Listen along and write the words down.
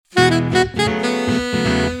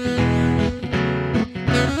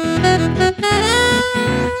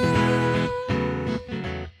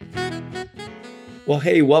Well,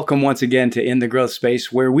 hey, welcome once again to In the Growth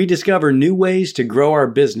Space, where we discover new ways to grow our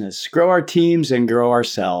business, grow our teams, and grow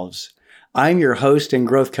ourselves. I'm your host and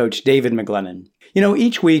growth coach, David McGlennon. You know,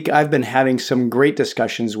 each week I've been having some great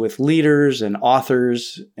discussions with leaders and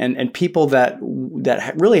authors and people that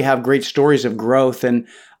really have great stories of growth, and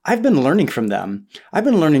I've been learning from them. I've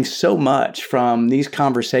been learning so much from these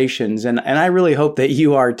conversations, and I really hope that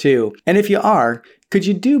you are too. And if you are, could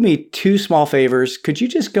you do me two small favors? Could you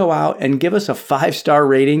just go out and give us a 5-star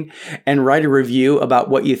rating and write a review about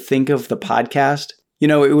what you think of the podcast? You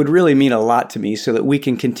know, it would really mean a lot to me so that we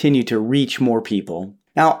can continue to reach more people.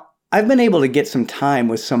 Now, I've been able to get some time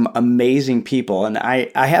with some amazing people, and I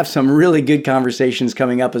have some really good conversations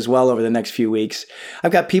coming up as well over the next few weeks.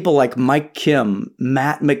 I've got people like Mike Kim,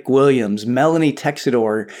 Matt McWilliams, Melanie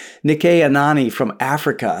Texidor, Nikkei Anani from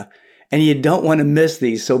Africa, and you don't want to miss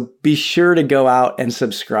these, so be sure to go out and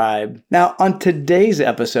subscribe. Now, on today's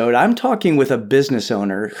episode, I'm talking with a business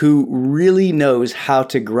owner who really knows how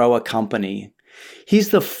to grow a company. He's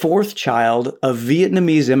the fourth child of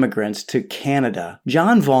Vietnamese immigrants to Canada.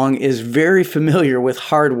 John Vuong is very familiar with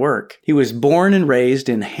hard work. He was born and raised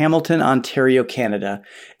in Hamilton, Ontario, Canada,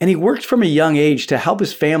 and he worked from a young age to help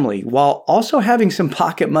his family while also having some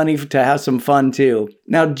pocket money to have some fun too.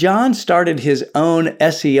 Now, John started his own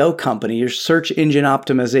SEO company, or search engine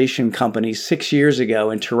optimization company, 6 years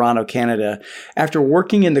ago in Toronto, Canada, after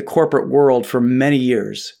working in the corporate world for many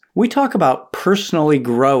years. We talk about personally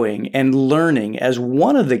growing and learning as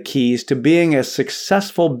one of the keys to being a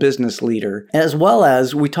successful business leader, as well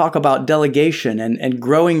as we talk about delegation and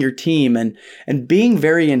growing your team and being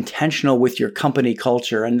very intentional with your company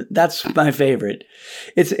culture. And that's my favorite.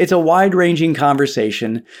 It's a wide-ranging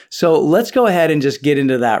conversation. So let's go ahead and just get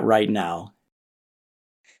into that right now.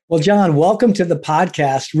 Well, John, welcome to the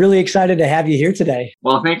podcast. Really excited to have you here today.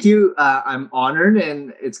 Well, thank you. I'm honored,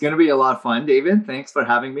 and it's going to be a lot of fun, David. Thanks for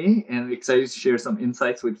having me, and excited to share some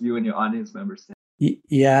insights with you and your audience members today.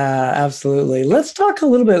 Yeah, absolutely. Let's talk a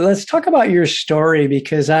little bit. Let's talk about your story,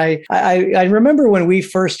 because I remember when we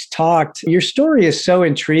first talked, your story is so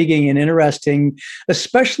intriguing and interesting,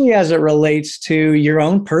 especially as it relates to your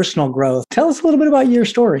own personal growth. Tell us a little bit about your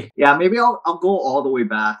story. Yeah, maybe I'll go all the way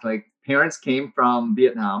back. Parents came from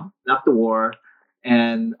Vietnam, left the war,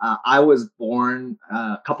 and I was born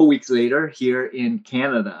a couple weeks later here in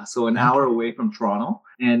Canada, so an hour away from Toronto.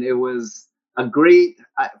 And it was a great,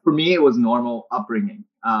 for me, it was normal upbringing.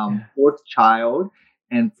 Fourth child.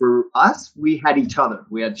 And for us, we had each other.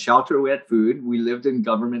 We had shelter, we had food, we lived in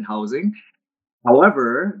government housing.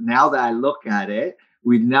 However, now that I look at it,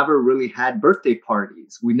 we never really had birthday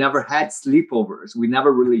parties. We never had sleepovers. We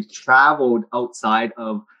never really traveled outside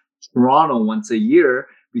of Toronto once a year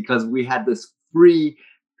because we had this free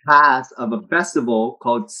pass of a festival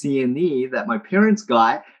called CNE that my parents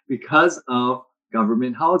got because of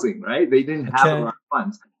government housing, right? They didn't have a lot of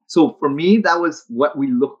funds. So for me, that was what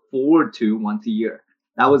we looked forward to once a year.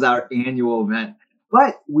 That was our annual event.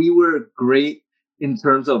 But we were great in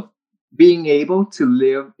terms of being able to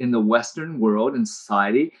live in the Western world and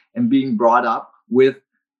society and being brought up with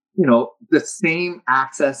the same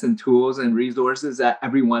access and tools and resources that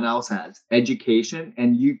everyone else has, education,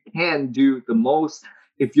 and you can do the most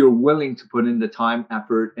if you're willing to put in the time,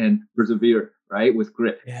 effort, and persevere, right? With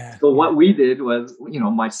grit. So what we did was,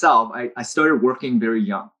 myself, I started working very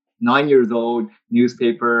young, 9 years old,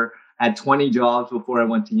 newspaper, had 20 jobs before I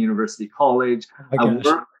went to university college. I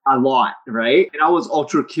worked a lot, right? And I was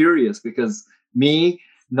ultra curious because me,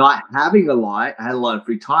 not having a lot, I had a lot of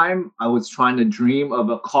free time. I was trying to dream of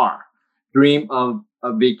a car, dream of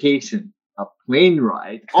a vacation, a plane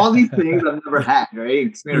ride, all these things I've never had, right?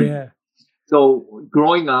 Experience. So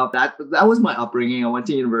growing up, that was my upbringing. I went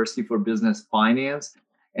to university for business finance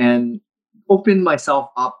and opened myself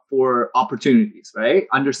up for opportunities, right?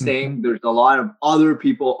 Understanding there's a lot of other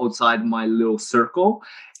people outside my little circle.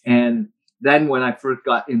 And then when I first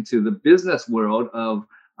got into the business world of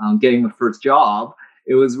getting my first job,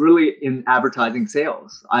 it was really in advertising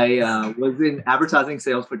sales. I was in advertising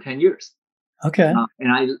sales for 10 years. Okay.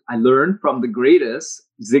 And I learned from the greatest,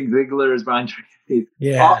 Zig Ziglar's, Brian Tracy,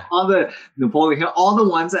 all the Napoleon Hill, all the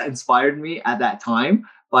ones that inspired me at that time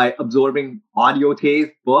by absorbing audio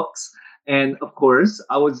tape, books. And of course,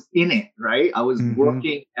 I was in it, right? I was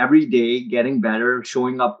working every day, getting better,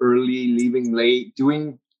 showing up early, leaving late,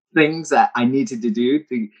 doing things that I needed to do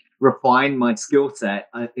to refine my skill set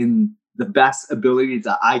in the best abilities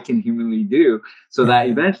that I can humanly do so that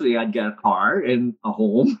eventually I'd get a car and a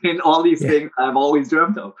home and all these things I've always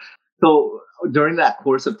dreamt of. So during that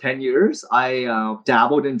course of 10 years, I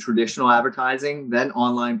dabbled in traditional advertising, then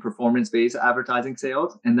online performance-based advertising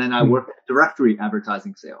sales, and then I worked at directory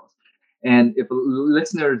advertising sales. And if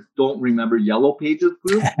listeners don't remember Yellow Pages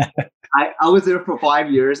Group, I was there for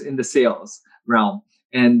 5 years in the sales realm.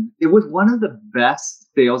 And it was one of the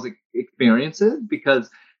best sales experiences because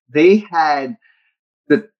they had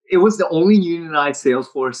it was the only unionized sales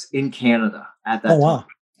force in Canada at that time. Wow.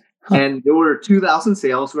 Huh. And there were 2,000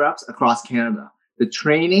 sales reps across Canada. The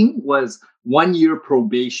training was 1 year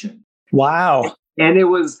probation. Wow. And it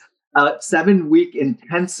was a 7-week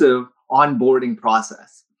intensive onboarding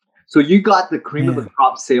process. So you got the cream of the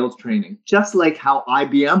crop sales training, just like how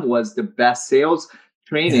IBM was the best sales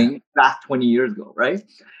training back 20 years ago, right?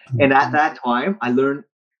 And at that time, I learned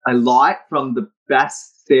a lot from the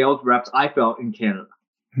best sales reps I felt in Canada.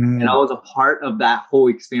 And I was a part of that whole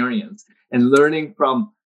experience and learning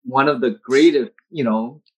from one of the greatest,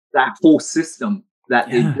 that whole system that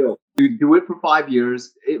they built. To do it for 5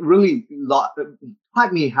 years, it really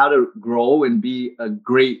taught me how to grow and be a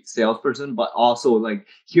great salesperson, but also like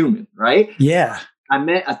human, right? Yeah. I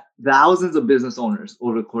met thousands of business owners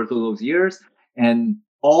over the course of those years. And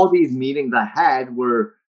all these meetings I had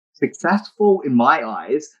were successful in my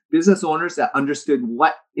eyes, business owners that understood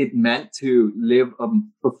what it meant to live a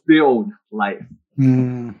fulfilled life.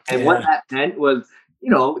 And what that meant was,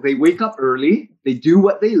 they wake up early, they do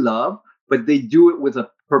what they love, but they do it with a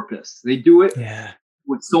purpose. They do it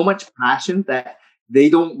with so much passion that they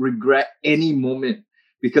don't regret any moment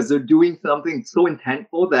because they're doing something so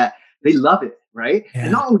intentful that they love it, right?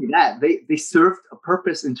 And not only that, they served a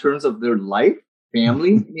purpose in terms of their life,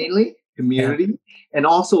 family mainly, community, and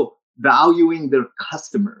also valuing their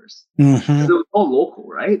customers. They're all local,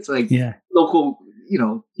 right? It's like local,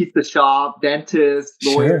 pizza shop, dentist,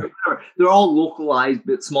 lawyer, they're all localized,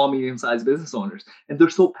 but small, medium-sized business owners. And they're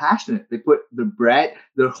so passionate. They put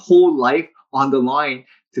their whole life on the line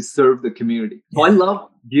to serve the community. So I love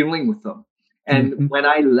dealing with them. And when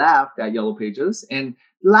I left at Yellow Pages, and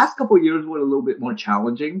the last couple of years were a little bit more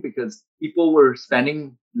challenging because people were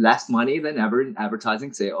spending less money than ever in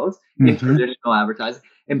advertising sales, in traditional advertising,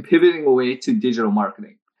 and pivoting away to digital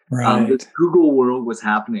marketing. This Google world was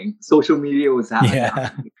happening. Social media was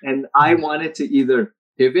happening. And I wanted to either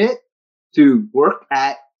pivot to work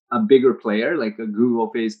at a bigger player like a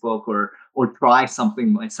Google, Facebook, or try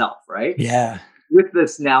something myself, right? With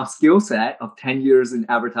this now skill set of 10 years in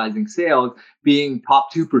advertising sales, being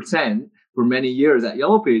top 2% for many years at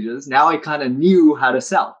Yellow Pages, now I kind of knew how to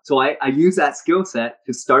sell. So I used that skill set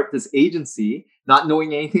to start this agency, not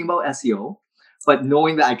knowing anything about SEO, but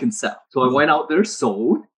knowing that I can sell. So I went out there,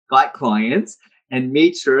 sold, got clients, and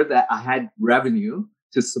made sure that I had revenue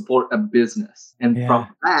to support a business. And from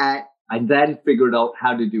that, I then figured out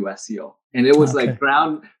how to do SEO. And it was like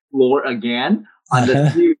ground floor again on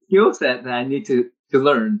the new skill set that I need to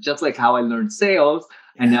learn. Just like how I learned sales,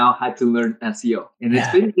 I now had to learn SEO. And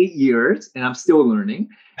it's been 8 years and I'm still learning.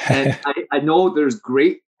 And I know there's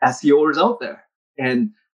great SEOers out there.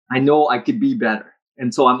 And I know I could be better.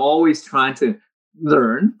 And so I'm always trying to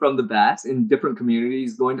learn from the best in different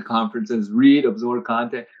communities, going to conferences, read, absorb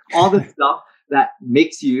content, all the stuff that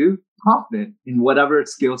makes you confident in whatever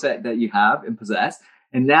skill set that you have and possess.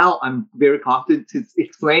 And now I'm very confident to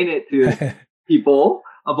explain it to people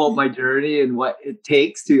about my journey and what it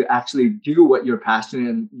takes to actually do what you're passionate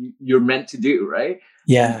and you're meant to do, right?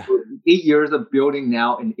 Yeah. So 8 years of building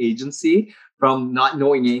now an agency from not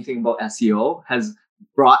knowing anything about SEO has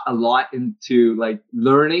brought a lot into like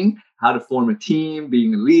learning how to form a team,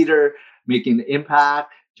 being a leader, making the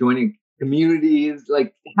impact, joining communities,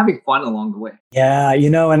 like having fun along the way. Yeah,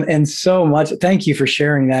 and so much. Thank you for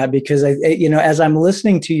sharing that because as I'm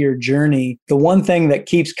listening to your journey, the one thing that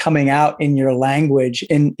keeps coming out in your language,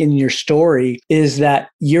 in your story, is that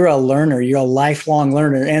you're a learner. You're a lifelong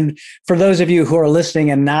learner. And for those of you who are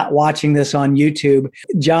listening and not watching this on YouTube,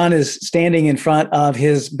 John is standing in front of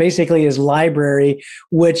his library,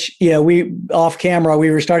 which we off camera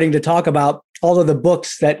we were starting to talk about all of the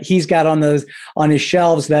books that he's got on his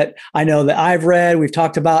shelves that I know that I've read. We've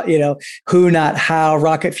talked about, Who Not How,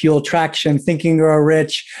 Rocket Fuel, Traction, Think and Grow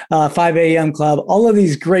Rich, 5 a.m. Club, all of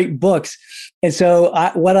these great books. And so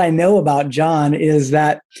what I know about John is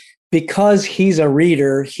that because he's a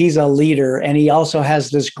reader, he's a leader, and he also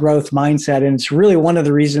has this growth mindset. And it's really one of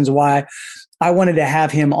the reasons why I wanted to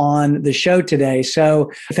have him on the show today.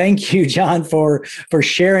 So thank you, John, for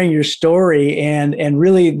sharing your story and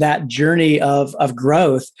really that journey of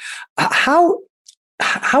growth. How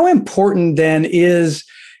important then is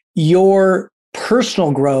your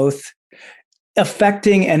personal growth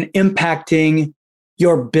affecting and impacting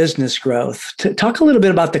your business growth? Talk a little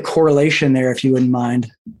bit about the correlation there, if you wouldn't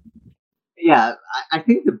mind. Yeah, I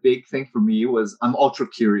think the big thing for me was I'm ultra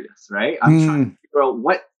curious, right? I'm trying to figure out,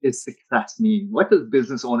 what does success mean? What does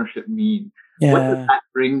business ownership mean? What does that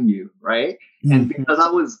bring you, right? And because I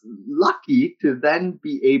was lucky to then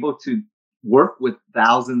be able to work with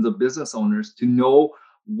thousands of business owners to know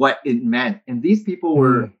what it meant. And these people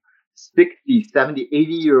were 60, 70,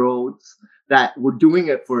 80-year-olds that were doing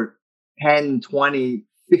it for 10, 20,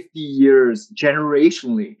 50 years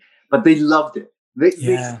generationally, but they loved it. They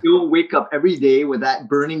still wake up every day with that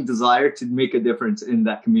burning desire to make a difference in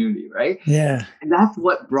that community, right? Yeah. And that's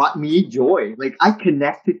what brought me joy. Like, I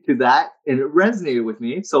connected to that and it resonated with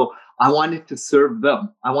me. So I wanted to serve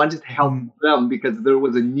them. I wanted to help them because there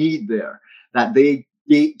was a need there that they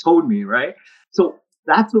told me, right? So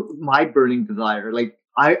that's my burning desire. Like,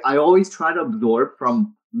 I always try to absorb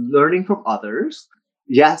from learning from others.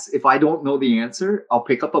 Yes, if I don't know the answer, I'll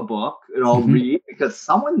pick up a book and I'll read, because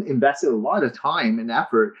someone invested a lot of time and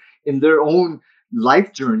effort in their own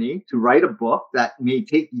life journey to write a book that may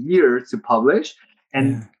take years to publish.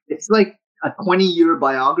 And it's like a 20-year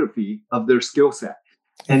biography of their skill set.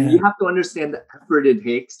 And you have to understand the effort it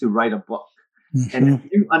takes to write a book. And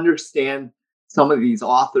if you understand some of these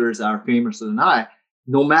authors that are famous than I,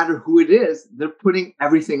 no matter who it is, they're putting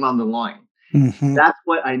everything on the line. That's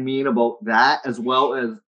what I mean about that, as well as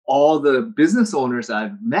all the business owners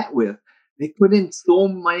I've met with. They put in so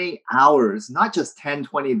many hours, not just 10,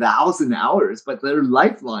 20,000 hours, but their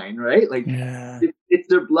lifeline, right? Like, it's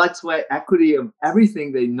their blood, sweat, equity of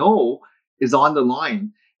everything they know is on the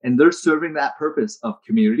line. And they're serving that purpose of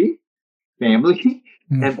community, family,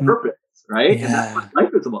 and purpose, right? And that's what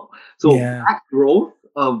life is about. So that growth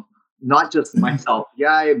of not just myself.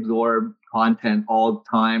 I absorb content all the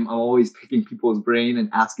time. I'm always picking people's brain and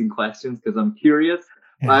asking questions because I'm curious.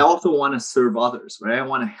 But I also want to serve others, right? I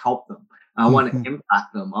want to help them. I want to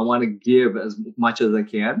impact them. I want to give as much as I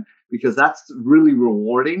can, because that's really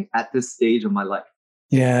rewarding at this stage of my life.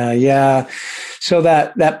 Yeah. So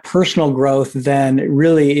that personal growth then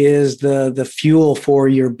really is the fuel for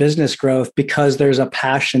your business growth, because there's a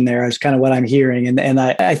passion there. Is kind of what I'm hearing. And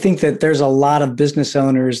I think that there's a lot of business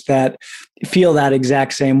owners that feel that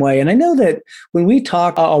exact same way. And I know that when we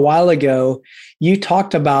talked a while ago, you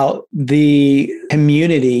talked about the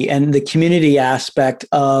community and the community aspect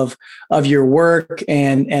of your work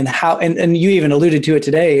and how, and you even alluded to it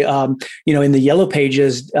today, in the Yellow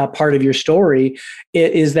Pages part of your story,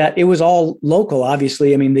 is that it was all local,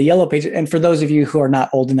 obviously. I mean, the Yellow Pages, and for those of you who are not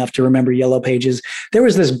old enough to remember Yellow Pages, there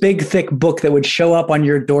was this big, thick book that would show up on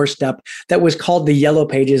your doorstep that was called the Yellow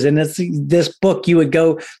Pages. And it's this book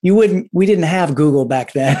we didn't have Google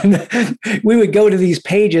back then. We would go to these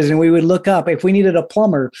pages and we would look up. If we needed a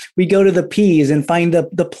plumber, we go to the P's and find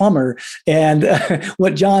the plumber. And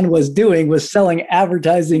what John was doing was selling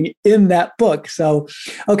advertising in that book. So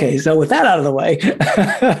with that out of the way,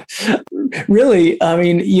 really, I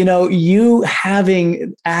mean, you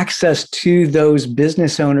having access to those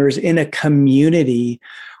business owners in a community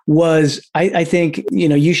was, I think,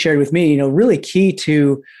 you shared with me, really key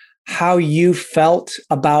to how you felt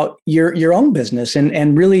about your own business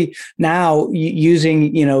and really now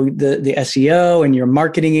using, the SEO and your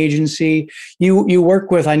marketing agency, you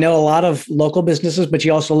work with, I know, a lot of local businesses, but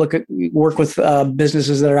you also work with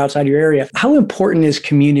businesses that are outside your area. How important is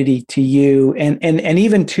community to you and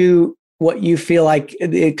even to what you feel like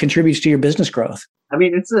it contributes to your business growth? I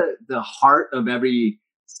mean, it's the heart of every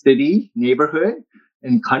city, neighborhood,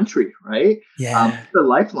 and country, right? The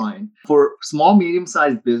lifeline for small,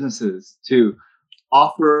 medium-sized businesses to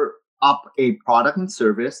offer up a product and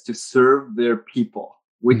service to serve their people,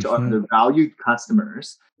 which are their valued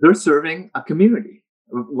customers. They're serving a community,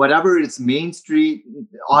 whatever it's Main Street,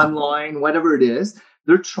 online, whatever it is.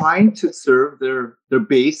 They're trying to serve their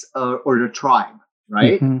base or their tribe,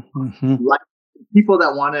 right? Like people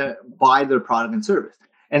that want to buy their product and service.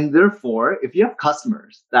 And therefore, if you have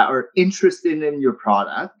customers that are interested in your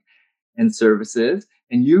product and services,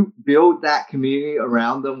 and you build that community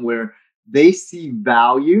around them where they see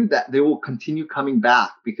value, that they will continue coming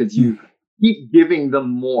back because you keep giving them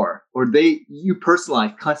more, or you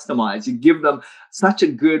personalize, customize, you give them such a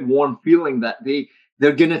good, warm feeling that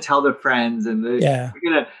they're going to tell their friends, and they're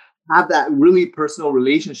going to have that really personal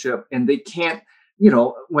relationship, and they can't,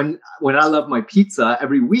 when I love my pizza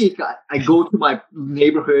every week, I go to my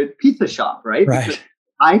neighborhood pizza shop, right? Because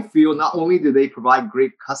I feel not only do they provide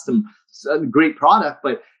great great product,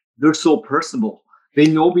 but they're so personable. They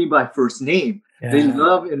know me by first name. They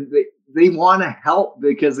love and they want to help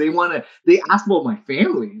because they ask about my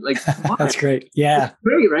family. Like, that's great. Yeah. That's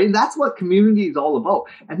great, right? And that's what community is all about.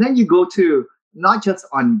 And then you go to not just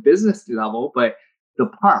on business level, but the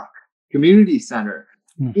park, community center,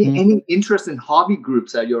 any interest in hobby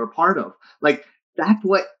groups that you're a part of. Like, that's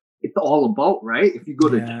what it's all about, right? If you go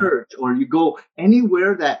to church or you go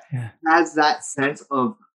anywhere that has that sense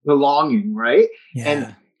of belonging, right?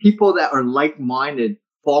 And people that are like-minded,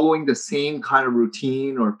 following the same kind of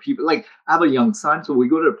routine, or people like, I have a young son, so we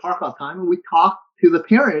go to the park all the time and we talk to the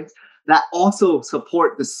parents that also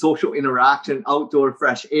support the social interaction, outdoor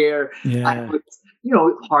fresh air. I know it's,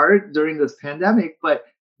 hard during this pandemic, but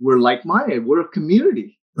we're like-minded. We're a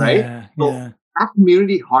community, right? So that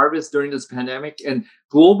community harvest during this pandemic, and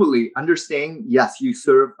globally understanding, yes, you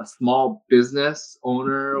serve a small business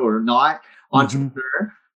owner or not,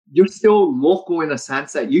 entrepreneur, you're still local in a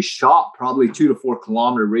sense that you shop probably 2 to 4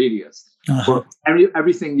 kilometer radius for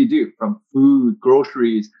everything you do, from food,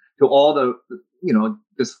 groceries, to all the,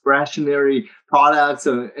 discretionary products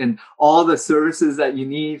and all the services that you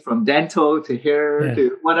need, from dental to hair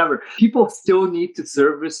to whatever. People still need to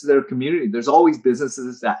service their community. There's always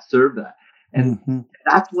businesses that serve that. And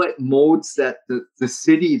that's what molds that the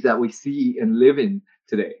cities that we see and live in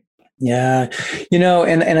today. Yeah.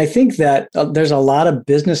 And I think that there's a lot of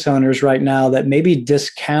business owners right now that maybe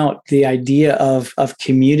discount the idea of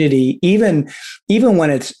community, even when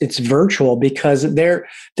it's virtual, because there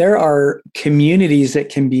are communities that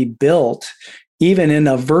can be built even in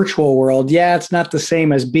a virtual world. Yeah, it's not the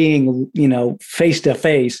same as being, face to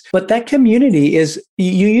face, but that community is,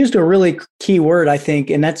 you used a really key word, I think,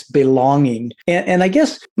 and that's belonging. And I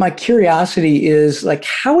guess my curiosity is, like,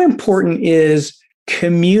 how important is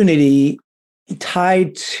community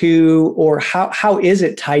tied to, or how is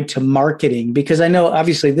it tied to marketing? Because I know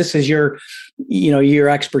obviously this is your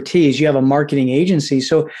expertise. You have a marketing agency.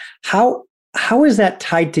 So how is that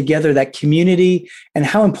tied together, that community, and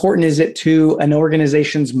how important is it to an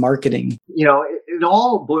organization's marketing? It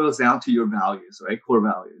all boils down to your values, right? Core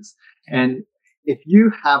values. And if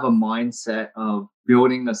you have a mindset of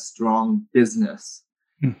building a strong business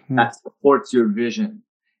that supports your vision,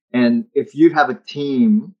 and if you have a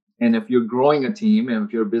team, and if you're growing a team, and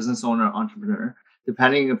if you're a business owner or entrepreneur,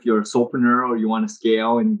 depending if you're a solopreneur or you want to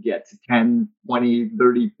scale and get to 10, 20,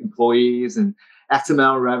 30 employees and X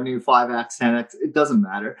amount of revenue, 5X, 10X, it doesn't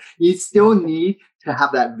matter. You still need to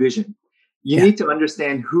have that vision. You need to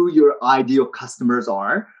understand who your ideal customers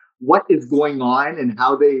are, what is going on and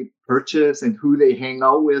how they purchase and who they hang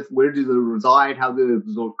out with, where do they reside, how do they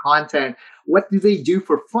absorb content, what do they do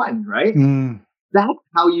for fun, right? That's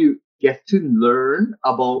how you get to learn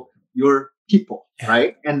about your people,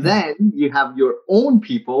 right? And then you have your own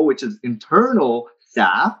people, which is internal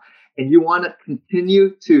staff, and you want to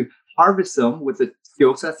continue to harvest them with the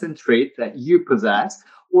skill sets and traits that you possess,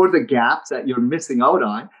 or the gaps that you're missing out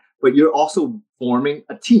on, but you're also forming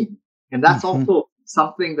a team. And that's also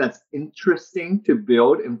something that's interesting to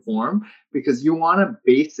build and form, because you want to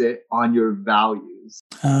base it on your values.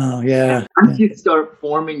 Oh, yeah. And once you start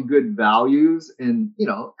forming good values and,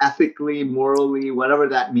 ethically, morally, whatever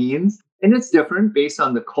that means, and it's different based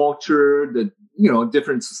on the culture, the,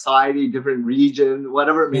 different society, different region,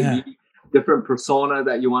 whatever it may be, different persona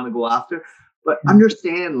that you want to go after. But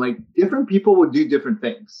understand, like, different people will do different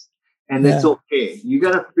things. And it's okay. You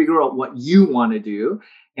got to figure out what you want to do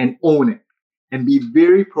and own it, and be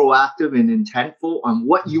very proactive and intentful on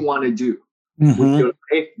what you want to do with your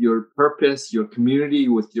life, your purpose, your community,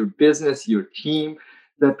 with your business, your team,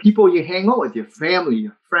 the people you hang out with, your family,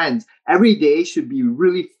 your friends. Every day should be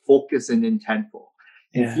really focused and intentful.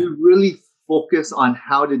 If you really focus on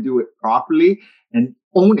how to do it properly and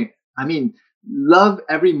own it, I mean, love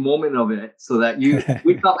every moment of it, so that you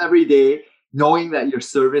wake up every day knowing that you're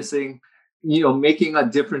servicing, making a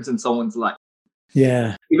difference in someone's life.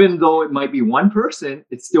 Yeah. Even though it might be one person,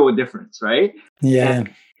 it's still a difference, right? Yeah.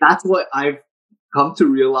 And that's what I've come to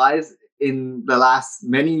realize in the last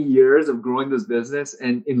many years of growing this business,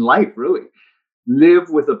 and in life, really. Live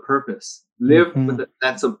with a purpose. Live with a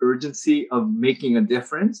sense of urgency of making a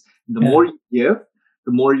difference. The more you give,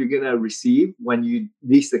 the more you're going to receive when you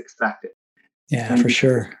least expect it. Yeah, for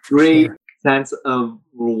sure. Great sense of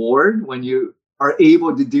reward when you are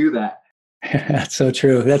able to do that. That's so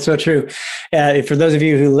true. That's so true. For those of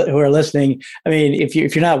you who are listening, I mean, if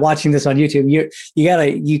you're not watching this on YouTube,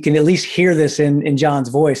 you can at least hear this in John's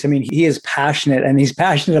voice. I mean, he is passionate, and he's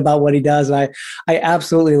passionate about what he does. I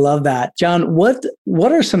absolutely love that. John, what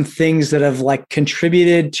are some things that have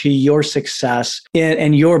contributed to your success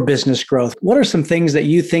and your business growth? What are some things that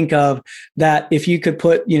you think of that, if you could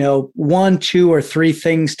put, 1, 2, or 3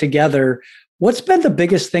 things together, what's been the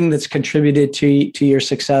biggest thing that's contributed to your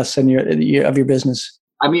success and your business?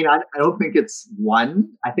 I mean, I don't think it's one.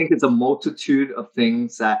 I think it's a multitude of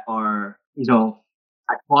things that are,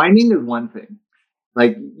 finding is one thing.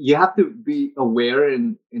 Like, you have to be aware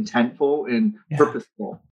and intentful and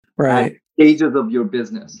purposeful. Right. stages of your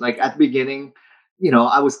business. Like at the beginning,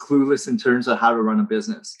 I was clueless in terms of how to run a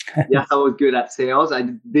business. Yes, I was good at sales. I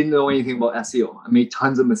didn't know anything about SEO. I made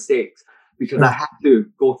tons of mistakes because I had to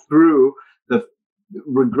go through the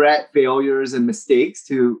regret, failures, and mistakes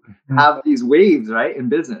to have these waves, right, in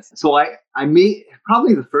business. So I made,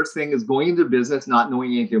 probably the first thing is going into business not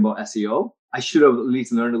knowing anything about SEO. I should have at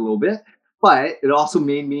least learned a little bit, but it also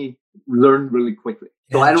made me learn really quickly.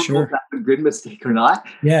 So I don't know if that's a good mistake or not.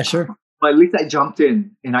 Yeah, sure. But at least I jumped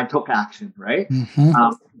in and I took action, right?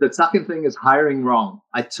 The second thing is hiring wrong.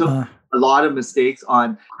 I took a lot of mistakes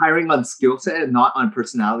on hiring on skill set and not on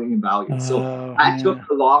personality and value. So I took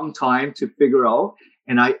a long time to figure out,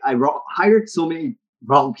 and I hired so many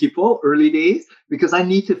wrong people early days because I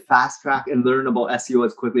need to fast track and learn about SEO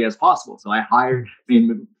as quickly as possible. So I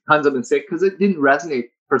made tons of mistakes because it didn't resonate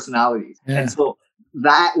personalities. And so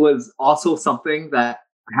that was also something that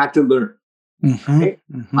I had to learn. Right?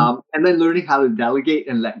 And then learning how to delegate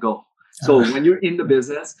and let go. So when you're in the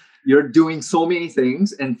business, you're doing so many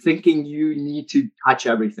things and thinking you need to touch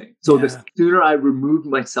everything. So the sooner I removed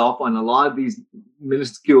myself on a lot of these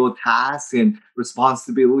minuscule tasks and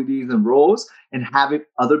responsibilities and roles and having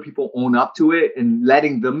other people own up to it and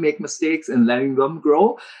letting them make mistakes and letting them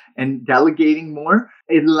grow and delegating more,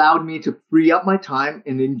 it allowed me to free up my time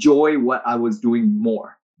and enjoy what I was doing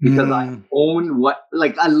more. Because I own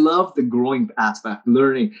I love the growing aspect,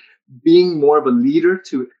 learning, being more of a leader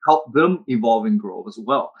to help them evolve and grow as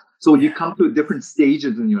well. So you come to different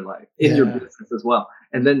stages in your life, in your business as well.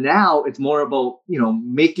 And then now it's more about,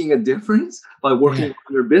 making a difference by working on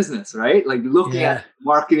your business, right? Like looking at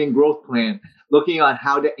marketing growth plan, looking at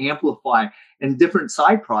how to amplify and different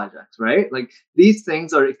side projects, right? Like these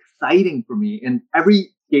things are exciting for me. And every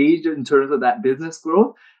stage in terms of that business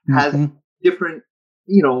growth has different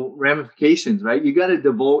ramifications, right? You got to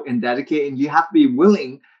devote and dedicate, and you have to be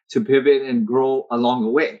willing to pivot and grow along the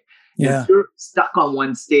way. If you're stuck on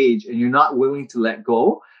one stage and you're not willing to let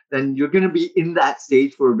go, then you're going to be in that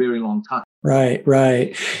stage for a very long time. Right.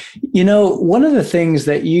 One of the things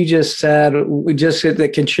that you just said,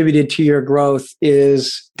 that contributed to your growth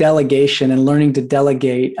is delegation and learning to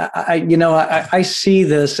delegate. I see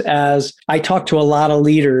this as I talk to a lot of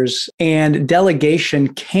leaders, and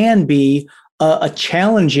delegation can be a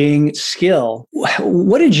challenging skill.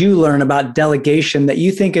 What did you learn about delegation that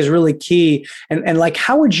you think is really key? And like,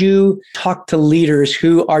 how would you talk to leaders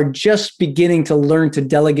who are just beginning to learn to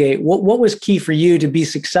delegate? What was key for you to be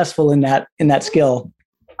successful in that skill?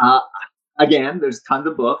 Again, there's tons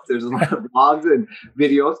of books, there's a lot of blogs and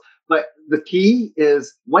videos, but the key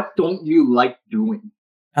is, what don't you like doing?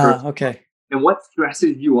 Okay. And what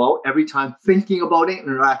stresses you out every time thinking about it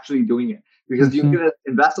and actually doing it? Because you're going to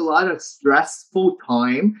invest a lot of stressful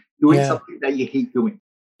time doing something that you hate doing.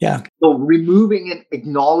 Yeah. So removing it,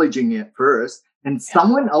 acknowledging it first. And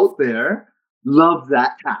someone out there loves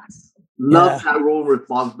that task, loves that role of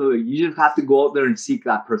responsibility. You just have to go out there and seek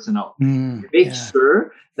that person out. Make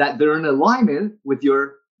sure that they're in alignment with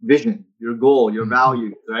your vision, your goal, your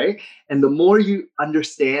values, right? And the more you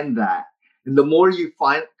understand that, and the more you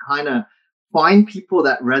find people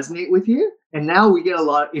that resonate with you. And now we get a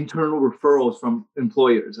lot of internal referrals from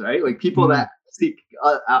employers, right? Like people that seek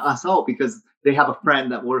us out because they have a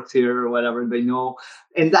friend that works here or whatever, they know.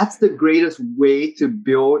 And that's the greatest way to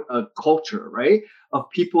build a culture, right? Of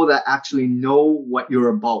people that actually know what you're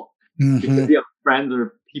about. Because you have friends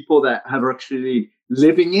or people that have actually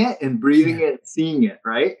living it and breathing it, seeing it,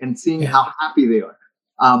 right? And seeing how happy they are.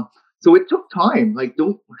 So it took time.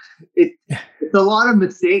 It's a lot of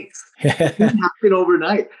mistakes. It didn't happen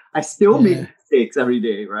overnight. I still make mistakes every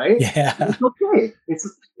day, right? Yeah. It's okay.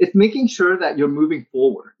 It's making sure that you're moving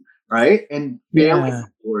forward, right? And failing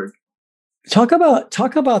forward. Talk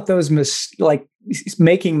about those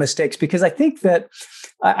making mistakes, because I think that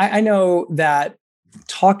I know that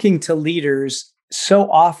talking to leaders, so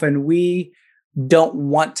often we don't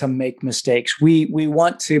want to make mistakes. We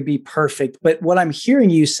want to be perfect. But what I'm hearing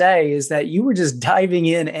you say is that you were just diving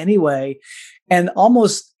in anyway, and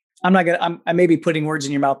almost, I may be putting words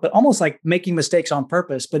in your mouth, but almost like making mistakes on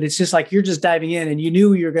purpose. But it's just like you're just diving in and you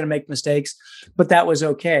knew you were going to make mistakes, but that was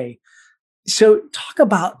okay. So talk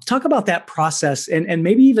about that process and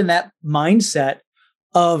maybe even that mindset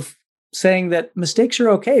of saying that mistakes are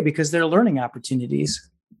okay because they're learning opportunities.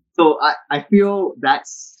 So I feel that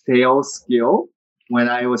sales skill, when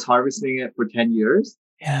I was harvesting it for 10 years,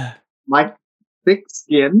 my thick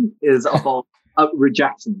skin is about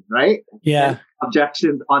rejection, right? Yeah. And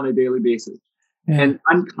objections on a daily basis and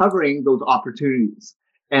uncovering those opportunities.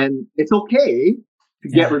 And it's okay to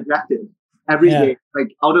get rejected every day.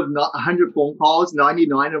 Like out of 100 phone calls,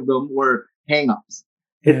 99 of them were hang-ups.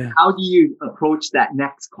 It's Yeah. how do you approach that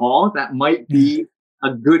next call that might be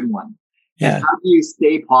a good one? And Yeah. how do you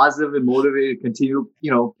stay positive and motivated, continue,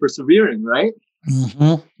 persevering, right?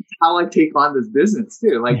 Mm-hmm. How I take on this business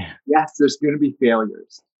too. Like, Yeah. yes, there's going to be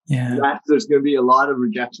failures. Yeah. Yes, there's going to be a lot of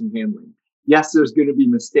rejection handling. Yes, there's going to be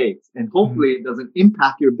mistakes. And hopefully it doesn't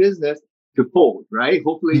impact your business to fold, right?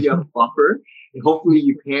 Hopefully you have a buffer and hopefully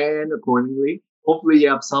you plan accordingly. Hopefully you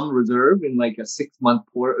have some reserve in like a 6-month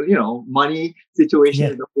money situation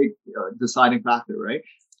is a big deciding factor, right?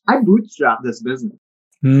 I bootstrap this business.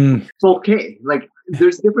 Mm. It's okay. Like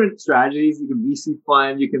there's different strategies. You can VC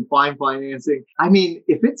fund, you can find financing. I mean,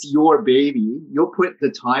 if it's your baby, you'll put the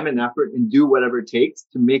time and effort and do whatever it takes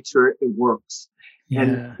to make sure it works. Yeah.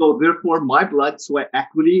 And so therefore my blood, sweat,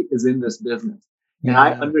 equity is in this business. And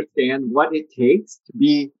I understand what it takes to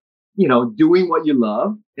be, doing what you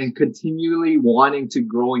love and continually wanting to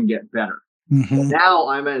grow and get better. Mm-hmm. Now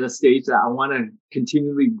I'm at a stage that I want to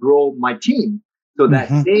continually grow my team so that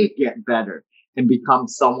they get better and become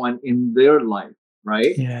someone in their life,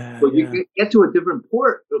 right? Yeah. So you get to a different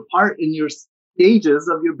part in your stages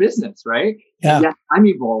of your business, right? Yeah. Yes, I'm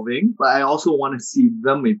evolving, but I also want to see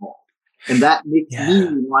them evolve. And that makes me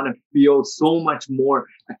want to feel so much more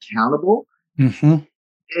accountable. Mm-hmm.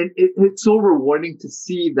 And it's so rewarding to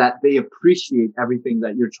see that they appreciate everything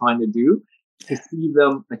that you're trying to do, to see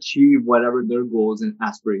them achieve whatever their goals and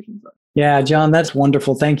aspirations are. Yeah, John, that's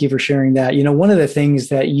wonderful. Thank you for sharing that. One of the things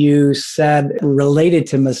that you said related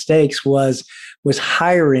to mistakes was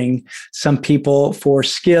hiring some people for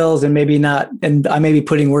skills and maybe not, and I may be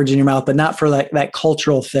putting words in your mouth, but not for that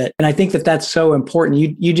cultural fit. And I think that that's so important.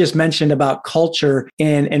 You just mentioned about culture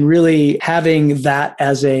and really having that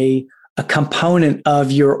as a component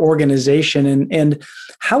of your organization. And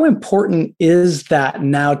how important is that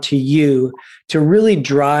now to you to really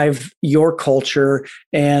drive your culture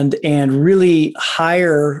and really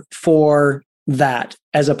hire for that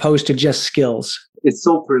as opposed to just skills? It's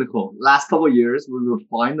so critical. Last couple of years, we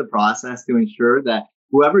refined the process to ensure that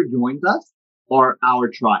whoever joins us are our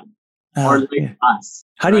tribe. Or like us.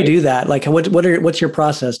 How do you do that? Like, what's your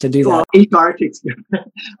process to do that? HR takes care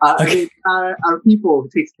of it. Our people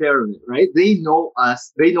takes care of it, right? They know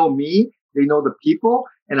us. They know me. They know the people.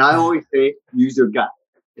 And I always say, use your gut.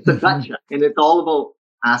 It's a gut check. And it's all about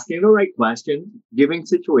asking the right questions, giving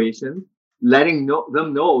situations, letting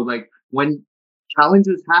them know, like, when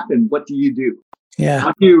challenges happen, what do you do? Yeah.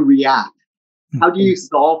 How do you react? How do you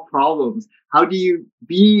solve problems? How do you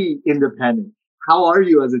be independent? How are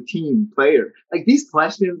you as a team player? Like these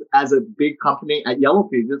questions as a big company at Yellow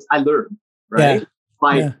Pages, I learned, right?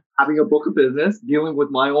 By having a book of business, dealing with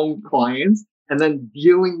my own clients, and then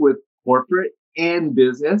dealing with corporate and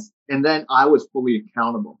business. And then I was fully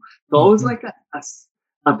accountable. So it was like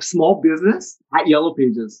a small business at Yellow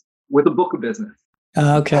Pages with a book of business.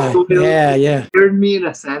 Okay. So it prepared me in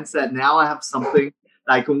a sense that now I have something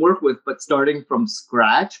that I can work with, but starting from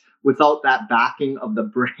scratch without that backing of the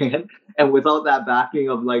brand and without that backing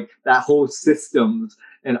of like that whole systems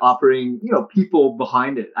and operating, people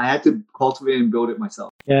behind it. I had to cultivate and build it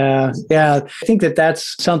myself. Yeah. I think that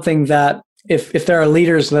that's something that if there are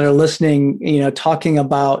leaders that are listening, talking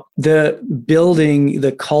about the building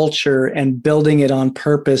the culture and building it on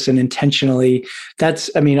purpose and intentionally, I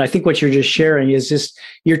think what you're just sharing is just,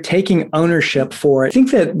 you're taking ownership for it. I think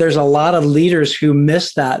that there's a lot of leaders who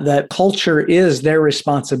miss that culture is their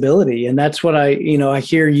responsibility. And that's what I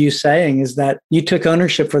hear you saying, is that you took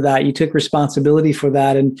ownership for that. You took responsibility for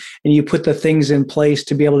that. And you put the things in place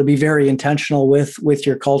to be able to be very intentional with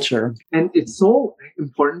your culture. And it's so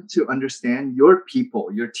important to understand your people,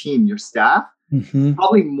 your team, your staff,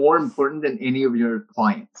 probably more important than any of your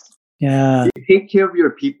clients. Yeah. You take care of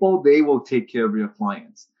your people, they will take care of your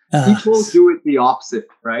clients. People do it the opposite,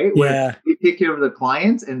 right? Where they take care of the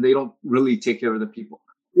clients and they don't really take care of the people.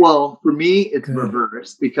 Well, for me, it's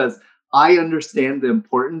reverse, because I understand the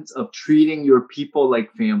importance of treating your people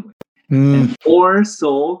like family. And more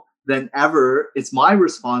so than ever, it's my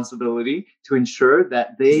responsibility to ensure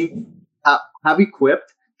that they have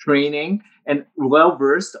equipped, training, and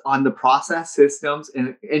well-versed on the process systems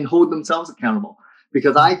and hold themselves accountable,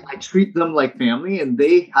 because I treat them like family and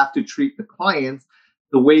they have to treat the clients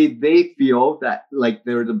the way they feel that like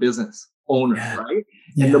they're the business owner, right?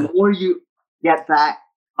 Yeah. And the more you get that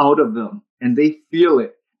out of them and they feel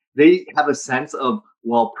it, they have a sense of,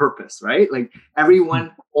 purpose, right? Like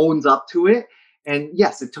everyone owns up to it. And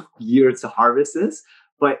yes, it took years to harvest this,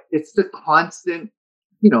 but it's the constant,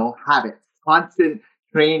 habit, constant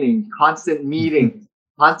training, constant meetings,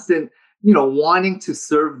 constant, wanting to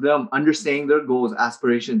serve them, understanding their goals,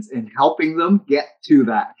 aspirations, and helping them get to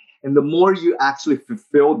that. And the more you actually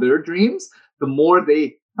fulfill their dreams, the more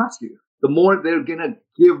they trust you, the more they're going to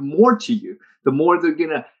give more to you, the more they're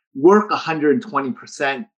going to work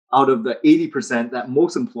 120% out of the 80% that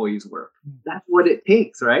most employees work. That's what it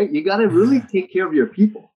takes, right? You got to really take care of your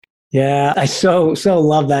people. Yeah, I so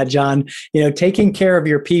love that, John. Taking care of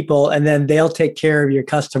your people, and then they'll take care of your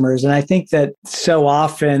customers. And I think that so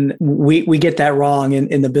often we get that wrong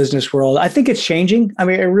in the business world. I think it's changing. I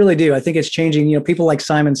mean, I really do. I think it's changing. People like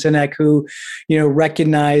Simon Sinek who,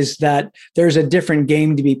 recognize that there's a different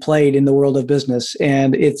game to be played in the world of business,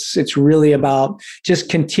 and it's really about just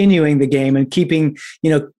continuing the game and keeping,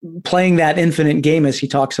 playing that infinite game as he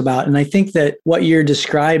talks about. And I think that what you're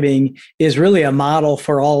describing is really a model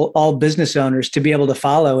for all business owners to be able to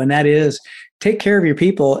follow. And that is take care of your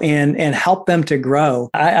people and help them to grow.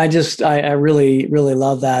 I really, really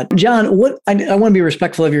love that. John, I want to be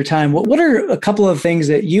respectful of your time. What are a couple of things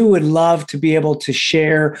that you would love to be able to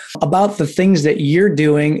share about the things that you're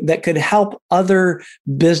doing that could help other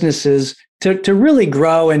businesses to really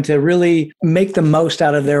grow and to really make the most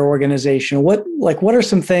out of their organization? What are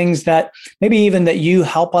some things that maybe even that you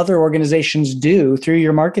help other organizations do through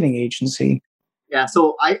your marketing agency? Yeah,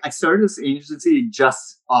 so I started this agency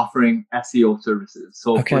just offering SEO services.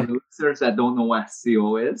 So for the listeners that don't know what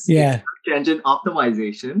SEO is, it's search engine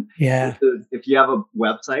optimization. Yeah. If you have a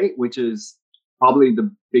website, which is probably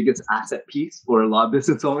the biggest asset piece for a lot of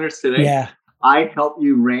business owners today, I help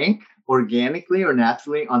you rank organically or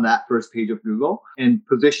naturally on that first page of Google and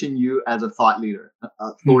position you as a thought leader, a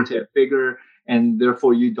authoritative figure, and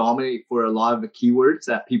therefore you dominate for a lot of the keywords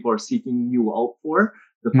that people are seeking you out for,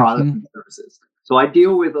 the products and services. So I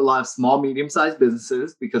deal with a lot of small, medium-sized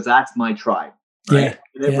businesses because that's my tribe, right?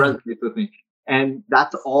 And it resonates with me. And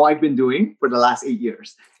that's all I've been doing for the last 8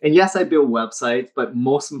 years. And yes, I build websites, but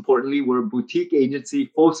most importantly, we're a boutique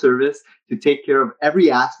agency, full service to take care of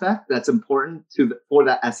every aspect that's important for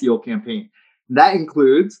that SEO campaign. That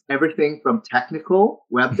includes everything from technical,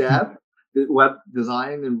 web dev, web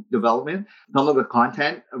design and development, some of the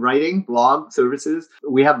content writing, blog services.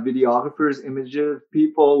 We have videographers, images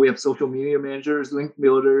people. We have social media managers, link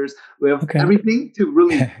builders. We have everything to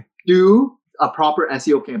really do a proper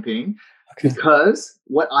SEO campaign. Because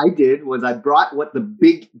what I did was I brought what the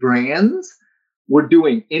big brands were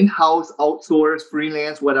doing, in-house, outsource,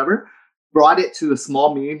 freelance, whatever, brought it to the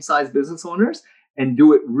small, medium-sized business owners and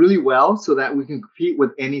do it really well so that we can compete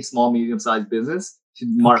with any small, medium-sized business to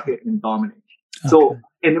market and dominate. So,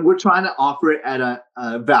 and we're trying to offer it at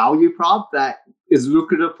a value prop that is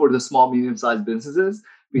lucrative for the small, medium-sized businesses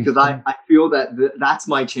because I feel that that's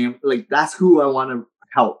my champ. Like that's who I want to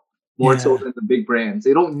help more so than the big brands.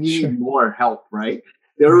 They don't need more help, right?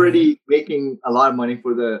 They're already making a lot of money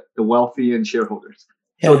for the wealthy and shareholders.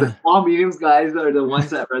 So the small, mediums guys are the ones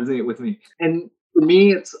that resonate with me. And for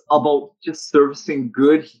me, it's about just servicing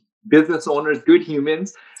good business owners, good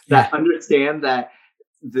humans that understand that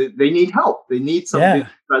they need help. They need some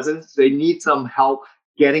business presence. They need some help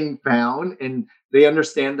getting found. And they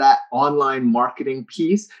understand that online marketing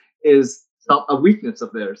piece is a weakness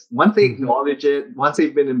of theirs. Once they acknowledge it, once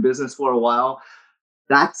they've been in business for a while,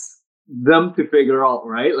 that's them to figure out,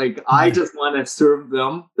 right? Like I just want to serve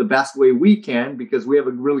them the best way we can because we have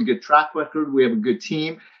a really good track record. We have a good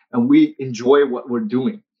team and we enjoy what we're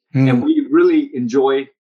doing. And we really enjoy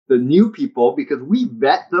the new people because we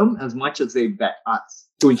vet them as much as they vet us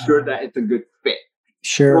to ensure that it's a good fit.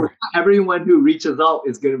 Sure. So everyone who reaches out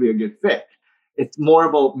is going to be a good fit. It's more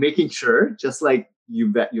about making sure, just like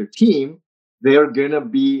you vet your team, they're going to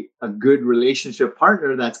be a good relationship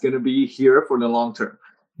partner that's going to be here for the long term.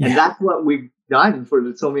 And that's what we've done for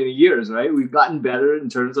so many years, right? We've gotten better in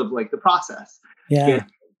terms of like the process.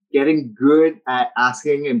 Getting good at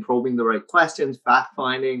asking and probing the right questions,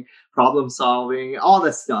 fact-finding, problem-solving, all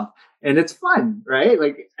this stuff. And it's fun, right?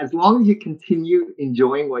 Like as long as you continue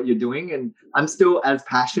enjoying what you're doing, and I'm still as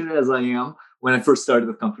passionate as I am when I first started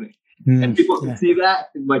the company. And people can see that,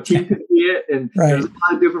 my team can see it, and there's a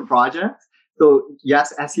lot of different projects. So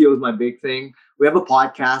yes, SEO is my big thing. We have a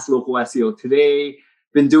podcast, Local SEO Today.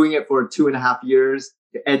 Been doing it for 2.5 years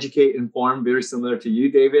to educate, inform, very similar to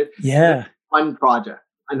you, David. Yeah. Fun project.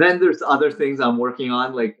 And then there's other things I'm working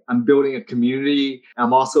on, like I'm building a community.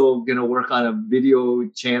 I'm also going to work on a video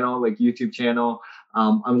channel, like YouTube channel.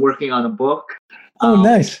 I'm working on a book. Oh,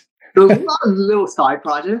 nice. There's a lot of little side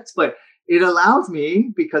projects, but it allows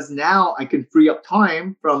me because now I can free up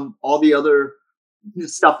time from all the other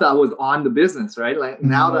stuff that was on the business, right? Like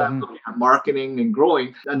now that I'm looking at marketing and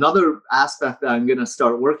growing, another aspect that I'm going to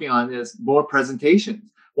start working on is more presentations.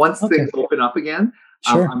 Once things open up again,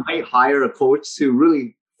 I might hire a coach to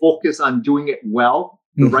really focus on doing it well,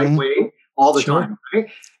 the right way all the time, right?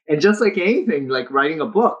 And just like anything, like writing a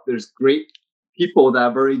book, there's great people that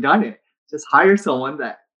have already done it. Just hire someone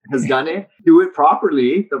that has done it, do it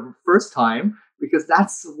properly the first time, because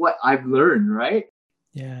that's what I've learned, right?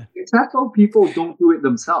 Yeah. Successful people don't do it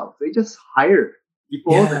themselves. They just hire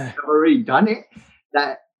people that have already done it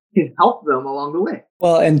that can help them along the way.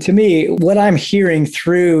 Well, and to me, what I'm hearing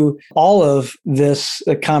through all of this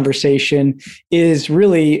conversation is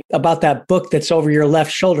really about that book that's over your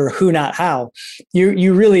left shoulder, Who Not How.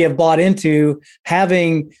 You really have bought into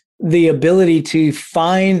having the ability to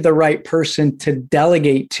find the right person to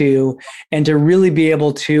delegate to and to really be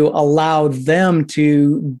able to allow them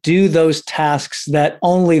to do those tasks that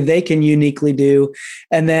only they can uniquely do.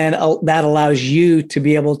 And then that allows you to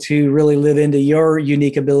be able to really live into your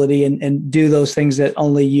unique ability and do those things that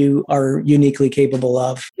only you are uniquely capable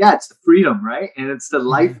of. Yeah, it's the freedom, right? And it's the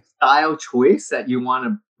lifestyle choice that you want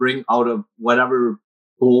to bring out of whatever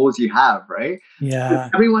goals you have, right?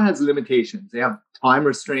 Yeah. Everyone has limitations. They have time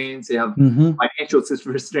restraints, they have financial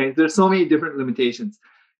system restraints. There's so many different limitations.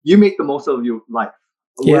 You make the most of your life.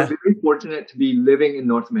 We're very fortunate to be living in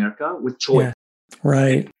North America with choice. Yeah.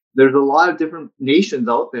 Right. There's a lot of different nations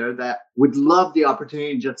out there that would love the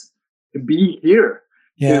opportunity just to be here.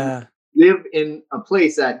 Yeah. Live in a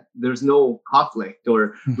place that there's no conflict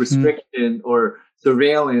or restriction or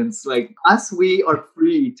surveillance. Like us, we are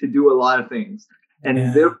free to do a lot of things.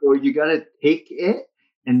 And therefore, you got to take it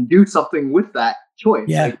and do something with that choice.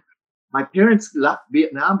 Yeah. Like, my parents left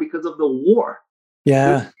Vietnam because of the war. Yeah.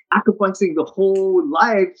 They're sacrificing the whole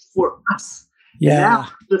life for us. Yeah. And now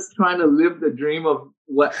I'm just trying to live the dream of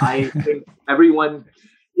what I think everyone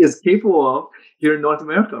is capable of here in North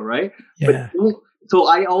America, right? Yeah. But so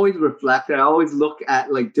I always reflect. I always look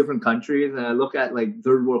at like different countries, and I look at like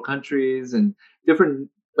third world countries and different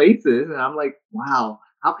places, and I'm like, wow,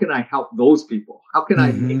 how can I help those people? How can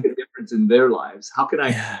I make a difference in their lives? How can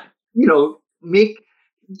I, make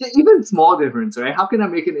even small difference, right? How can I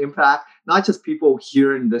make an impact? Not just people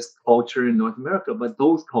here in this culture in North America, but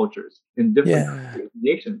those cultures in different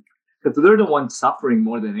nations, because they're the ones suffering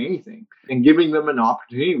more than anything. And giving them an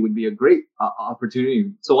opportunity would be a great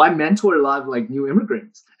opportunity. So I mentor a lot of like new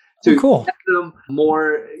immigrants to get them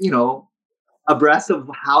more, abreast of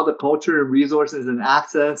how the culture and resources and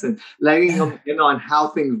access, and letting them in on how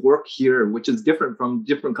things work here, which is different from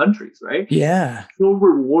different countries, right? Yeah. It's so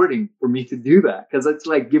rewarding for me to do that because it's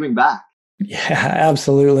like giving back. Yeah,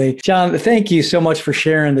 absolutely. John, thank you so much for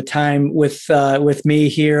sharing the time with me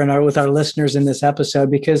here and with our listeners in this episode,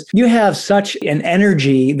 because you have such an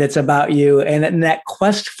energy that's about you and that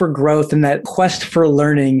quest for growth and that quest for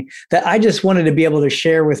learning that I just wanted to be able to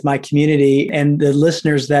share with my community and the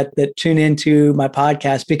listeners that tune into my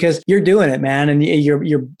podcast, because you're doing it, man. And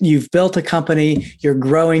you've built a company, you're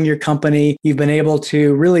growing your company, you've been able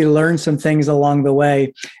to really learn some things along the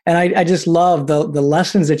way. And I just love the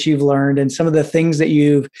lessons that you've learned and some of the things that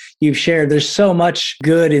you've shared. There's so much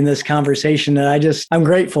good in this conversation, and I'm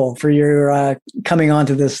grateful for your coming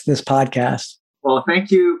onto this podcast. Well, thank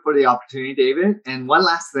you for the opportunity, David. And one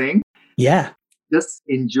last thing. Yeah. Just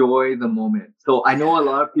enjoy the moment. So I know a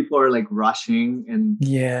lot of people are like rushing and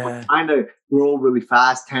trying to grow really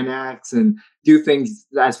fast, 10x, and do things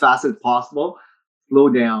as fast as possible. Slow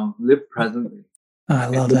down, live presently. I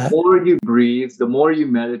love that. The more you breathe, the more you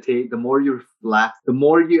meditate, the more you reflect, the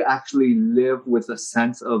more you actually live with a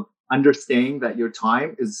sense of understanding that your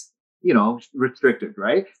time is, restricted,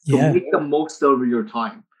 right? So make the most of your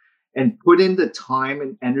time and put in the time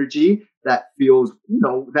and energy that feels,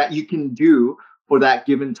 that you can do for that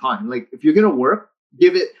given time. Like if you're going to work,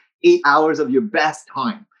 give it 8 hours of your best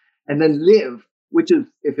time and then live, which is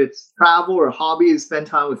if it's travel or hobbies, spend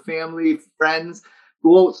time with family, friends,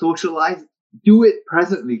 go out, socialize. Do it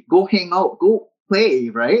presently. Go hang out. Go play,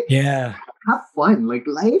 right? Yeah. Have fun. Like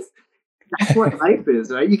life, that's what life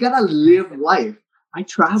is, right? You gotta live life. I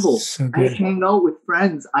travel. So I hang out with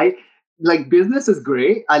friends. I like business is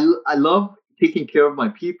great. I love taking care of my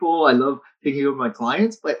people. I love taking care of my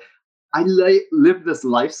clients, but I live this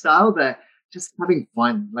lifestyle that just having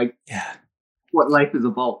fun. Like what life is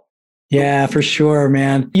about. Yeah, for sure,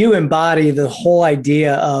 man. You embody the whole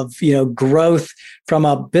idea of, growth from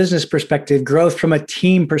a business perspective, growth from a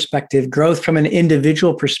team perspective, growth from an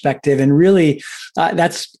individual perspective. And really,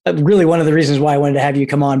 that's really one of the reasons why I wanted to have you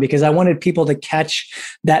come on, because I wanted people to catch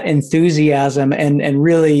that enthusiasm and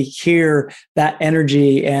really hear that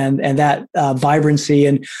energy and that vibrancy.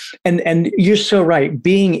 And you're so right.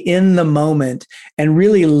 Being in the moment and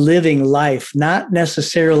really living life, not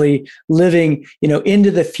necessarily living,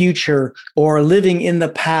 into the future or living in the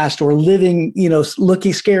past or living,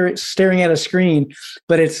 staring at a screen,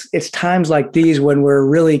 but it's times like these when we're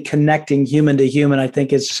really connecting human to human, I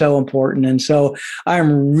think is so important. And so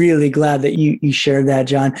I'm really glad that you shared that,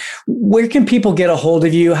 John. Where can people get a hold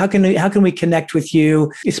of you? How can we connect with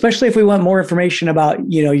you, especially if we want more information about,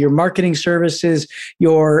 your marketing services,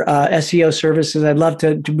 your SEO services? I'd love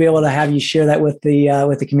to be able to have you share that with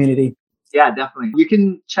the community. Yeah, definitely. You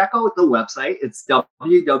can check out the website. It's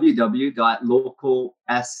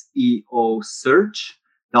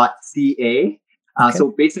www.localseosearch.ca. Okay.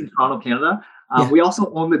 So based in Toronto, Canada. We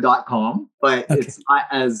also own the .com, but it's not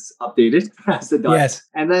as updated as the .com. Yes.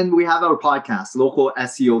 And then we have our podcast, Local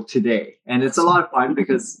SEO Today. And it's a lot of fun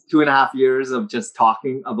because 2.5 years of just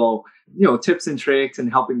talking about, tips and tricks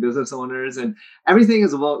and helping business owners, and everything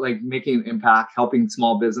is about like making an impact, helping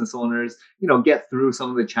small business owners, get through some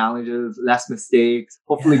of the challenges, less mistakes,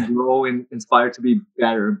 hopefully grow and inspire to be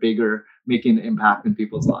better, bigger, making an impact in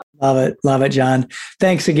people's lives. Love it, John.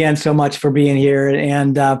 Thanks again so much for being here,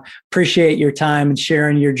 and appreciate your time and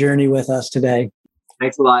sharing your journey with us today.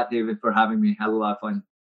 Thanks a lot, David, for having me. Had a lot of fun.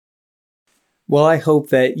 Well, I hope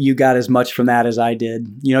that you got as much from that as I did.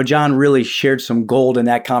 John really shared some gold in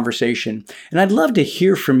that conversation, and I'd love to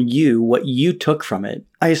hear from you what you took from it.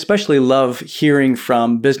 I especially love hearing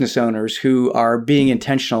from business owners who are being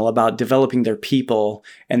intentional about developing their people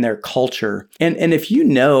and their culture. And if you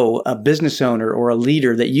know a business owner or a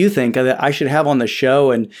leader that you think that I should have on the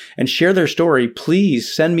show and share their story,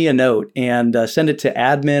 please send me a note and send it to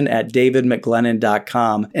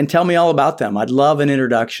admin@davidmcglennon.com and tell me all about them. I'd love an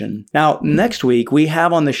introduction. Now, next week, we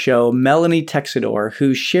have on the show Melanie Texidor,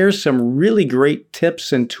 who shares some really great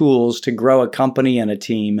tips and tools to grow a company and a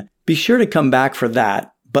team. Be sure to come back for that.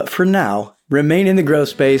 But for now, remain in the growth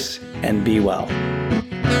space and be well.